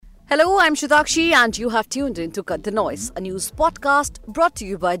Hello, I'm Shudakshi and you have tuned in to Cut the Noise, a news podcast brought to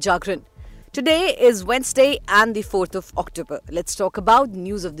you by Jagran. Today is Wednesday and the 4th of October. Let's talk about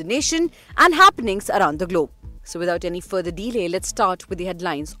news of the nation and happenings around the globe. So without any further delay, let's start with the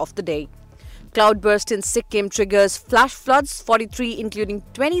headlines of the day. Cloudburst in Sikkim triggers flash floods, 43 including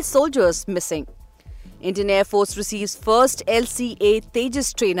 20 soldiers missing. Indian Air Force receives first LCA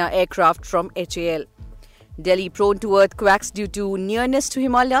Tejas trainer aircraft from HAL. Delhi prone to earthquakes due to nearness to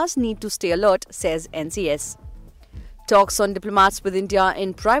Himalayas, need to stay alert, says NCS. Talks on diplomats with India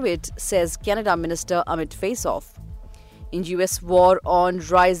in private, says Canada Minister Amit Faceoff. In US war on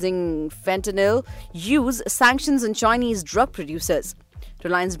rising fentanyl use, sanctions on Chinese drug producers.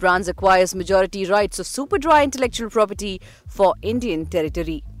 Reliance Brands acquires majority rights of Superdry intellectual property for Indian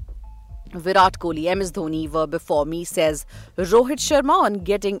territory. Virat Kohli, MS Dhoni were before me, says Rohit Sharma on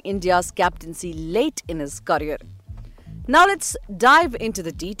getting India's captaincy late in his career. Now let's dive into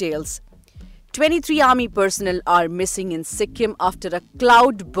the details. 23 army personnel are missing in Sikkim after a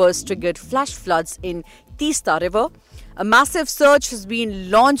cloudburst triggered flash floods in Teesta River. A massive search has been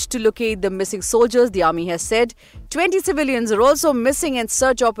launched to locate the missing soldiers, the army has said. 20 civilians are also missing and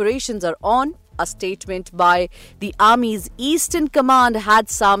search operations are on. A statement by the Army's Eastern Command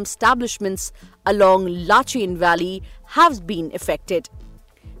had some establishments along Lachen Valley have been affected.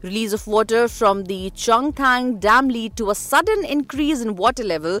 Release of water from the Changthang Dam lead to a sudden increase in water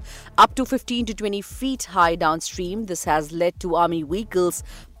level up to 15 to 20 feet high downstream. This has led to Army vehicles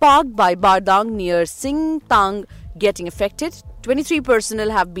parked by Bardang near Singtang getting affected. 23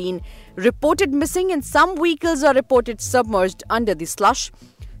 personnel have been reported missing and some vehicles are reported submerged under the slush.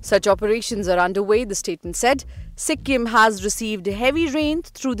 Such operations are underway, the statement said. Sikkim has received heavy rain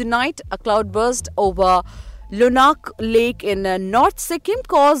through the night. A cloudburst over Lonak Lake in North Sikkim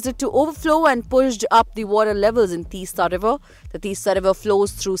caused it to overflow and pushed up the water levels in Teesta River. The Teesta River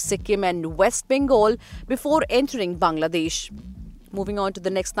flows through Sikkim and West Bengal before entering Bangladesh. Moving on to the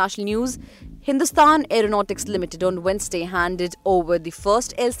next national news. Hindustan Aeronautics Limited on Wednesday handed over the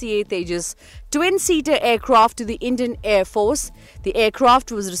first LCA Tejas twin-seater aircraft to the Indian Air Force. The aircraft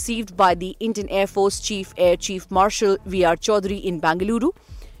was received by the Indian Air Force Chief Air Chief Marshal V.R. Chaudhary in Bengaluru.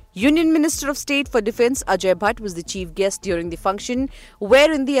 Union Minister of State for Defence Ajay Bhatt was the chief guest during the function,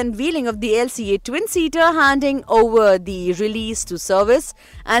 wherein the unveiling of the LCA twin-seater, handing over the release to service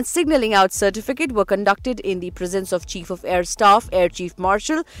and signalling out certificate were conducted in the presence of Chief of Air Staff Air Chief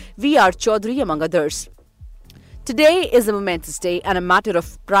Marshal V.R. Chaudhary among others. Today is a momentous day and a matter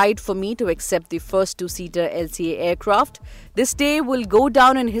of pride for me to accept the first two-seater LCA aircraft. This day will go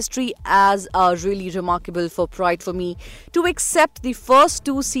down in history as a really remarkable pride for me to accept the first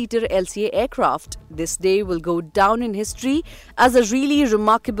two-seater LCA aircraft. This day will go down in history as a really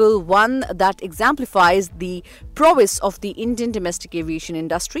remarkable one that exemplifies the prowess of the Indian domestic aviation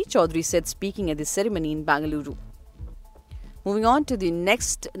industry, Chaudhary said, speaking at the ceremony in Bengaluru. Moving on to the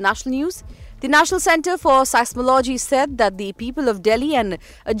next national news. The National Centre for Seismology said that the people of Delhi and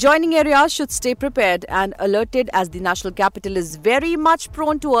adjoining areas should stay prepared and alerted as the national capital is very much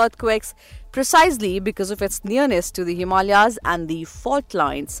prone to earthquakes precisely because of its nearness to the Himalayas and the fault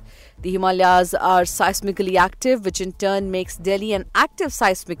lines. The Himalayas are seismically active, which in turn makes Delhi an active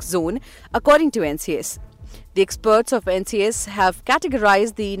seismic zone, according to NCS. The experts of NCS have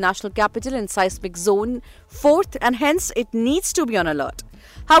categorized the national capital in seismic zone 4th and hence it needs to be on alert.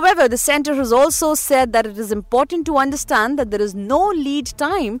 However, the centre has also said that it is important to understand that there is no lead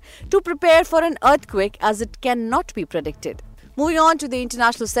time to prepare for an earthquake as it cannot be predicted. Moving on to the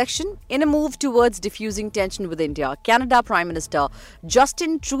international section, in a move towards diffusing tension with India, Canada Prime Minister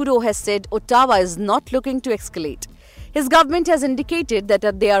Justin Trudeau has said Ottawa is not looking to escalate. His government has indicated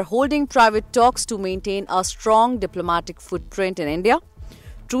that they are holding private talks to maintain a strong diplomatic footprint in India.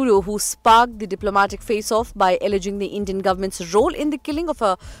 Trudeau, who sparked the diplomatic face-off by alleging the Indian government's role in the killing of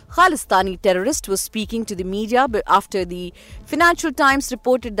a Khalistani terrorist, was speaking to the media after the Financial Times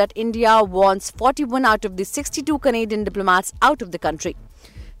reported that India wants 41 out of the 62 Canadian diplomats out of the country.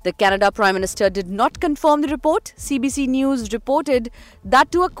 The Canada Prime Minister did not confirm the report. CBC News reported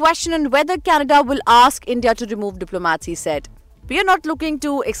that to a question on whether Canada will ask India to remove diplomats, he said, "We are not looking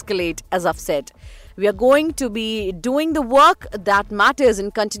to escalate, as I've said. We are going to be doing the work that matters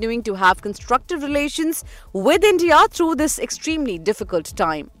and continuing to have constructive relations with India through this extremely difficult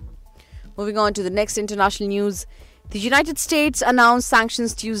time." Moving on to the next international news. The United States announced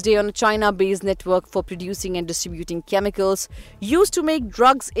sanctions Tuesday on a China-based network for producing and distributing chemicals used to make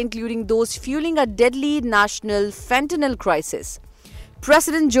drugs, including those fueling a deadly national fentanyl crisis.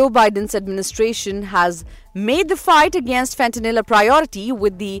 President Joe Biden's administration has made the fight against fentanyl a priority,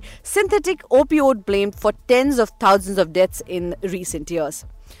 with the synthetic opioid blamed for tens of thousands of deaths in recent years.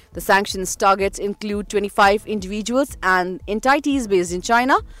 The sanctions targets include 25 individuals and entities based in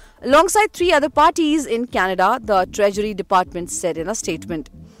China, alongside 3 other parties in Canada, the Treasury Department said in a statement.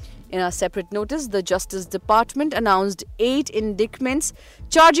 In a separate notice, the Justice Department announced 8 indictments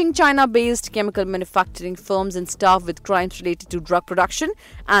charging China-based chemical manufacturing firms and staff with crimes related to drug production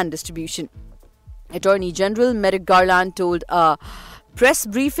and distribution. Attorney General Merrick Garland told a press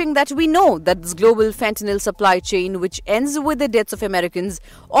briefing that we know that this global fentanyl supply chain, which ends with the deaths of Americans,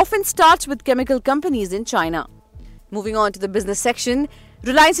 often starts with chemical companies in China. Moving on to the business section,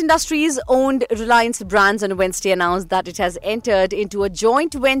 Reliance Industries owned Reliance Brands on Wednesday announced that it has entered into a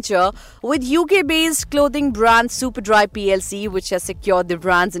joint venture with UK-based clothing brand Superdry plc, which has secured the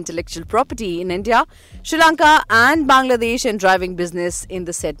brand's intellectual property in India, Sri Lanka and Bangladesh and driving business in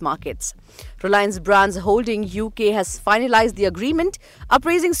the said markets. Reliance Brands Holding UK has finalized the agreement,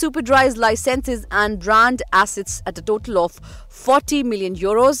 appraising Superdry's licenses and brand assets at a total of 40 million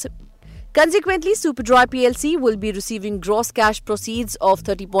euros. Consequently, Superdry plc will be receiving gross cash proceeds of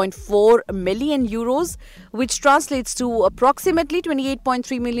 30.4 million euros, which translates to approximately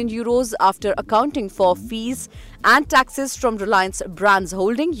 28.3 million euros after accounting for fees and taxes from Reliance Brands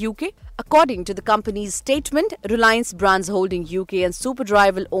Holding UK. According to the company's statement, Reliance Brands Holding UK and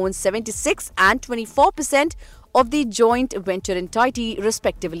Superdry will own 76 and 24% of the joint venture entity,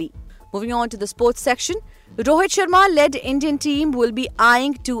 respectively. Moving on to the sports section, Rohit Sharma-led Indian team will be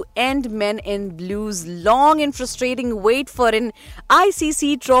eyeing to end Men in Blue's long and frustrating wait for an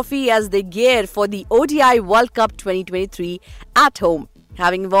ICC trophy as they gear for the ODI World Cup 2023 at home.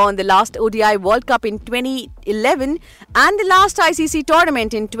 Having won the last ODI World Cup in 2011 and the last ICC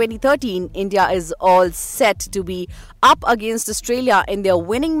tournament in 2013, India is all set to be up against Australia in their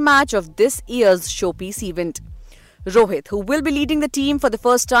winning match of this year's showpiece event. Rohit, who will be leading the team for the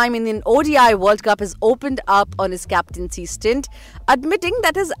first time in an ODI World Cup, has opened up on his captaincy stint, admitting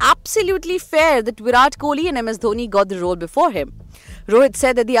that it is absolutely fair that Virat Kohli and MS Dhoni got the role before him. Rohit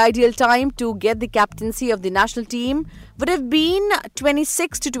said that the ideal time to get the captaincy of the national team would have been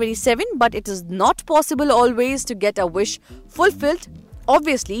 26 to 27, but it is not possible always to get a wish fulfilled.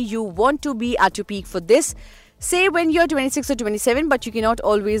 Obviously, you want to be at your peak for this. Say when you're 26 or 27, but you cannot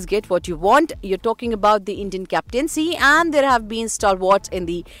always get what you want. You're talking about the Indian captaincy, and there have been stalwarts in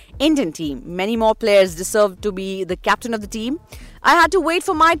the Indian team. Many more players deserve to be the captain of the team. I had to wait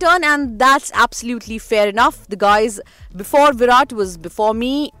for my turn, and that's absolutely fair enough. The guys before Virat was before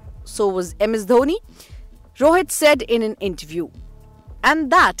me, so was MS Dhoni, Rohit said in an interview.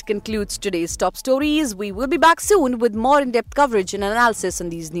 And that concludes today's top stories. We will be back soon with more in-depth coverage and analysis on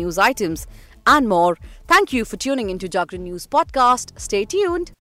these news items and more. Thank you for tuning into Jagran News Podcast. Stay tuned.